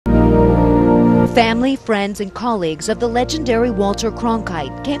Family, friends, and colleagues of the legendary Walter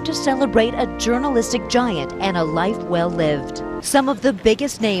Cronkite came to celebrate a journalistic giant and a life well lived. Some of the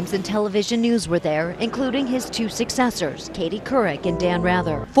biggest names in television news were there, including his two successors, Katie Couric and Dan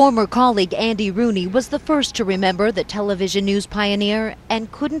Rather. Former colleague Andy Rooney was the first to remember the television news pioneer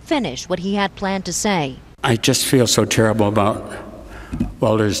and couldn't finish what he had planned to say. I just feel so terrible about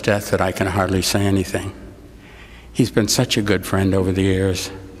Walter's death that I can hardly say anything. He's been such a good friend over the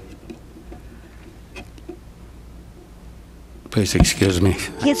years. Please excuse me.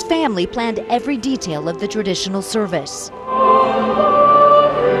 His family planned every detail of the traditional service.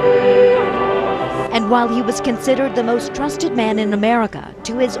 And while he was considered the most trusted man in America,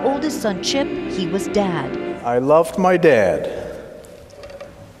 to his oldest son Chip, he was Dad. I loved my dad.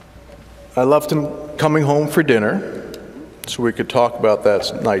 I loved him coming home for dinner so we could talk about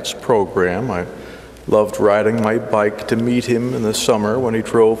that night's program. I loved riding my bike to meet him in the summer when he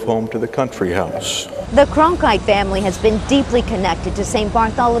drove home to the country house. The Cronkite family has been deeply connected to St.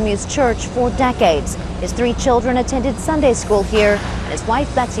 Bartholomew's Church for decades. His three children attended Sunday school here, and his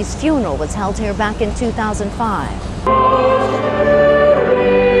wife Betsy's funeral was held here back in 2005.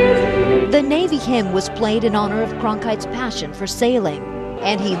 The Navy hymn was played in honor of Cronkite's passion for sailing,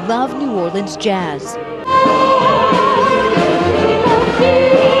 and he loved New Orleans jazz.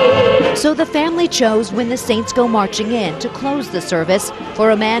 So the family chose When the Saints Go Marching In to close the service for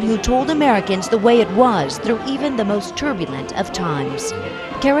a man who told Americans the way it was through even the most turbulent of times.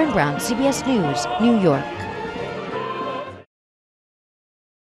 Karen Brown, CBS News, New York.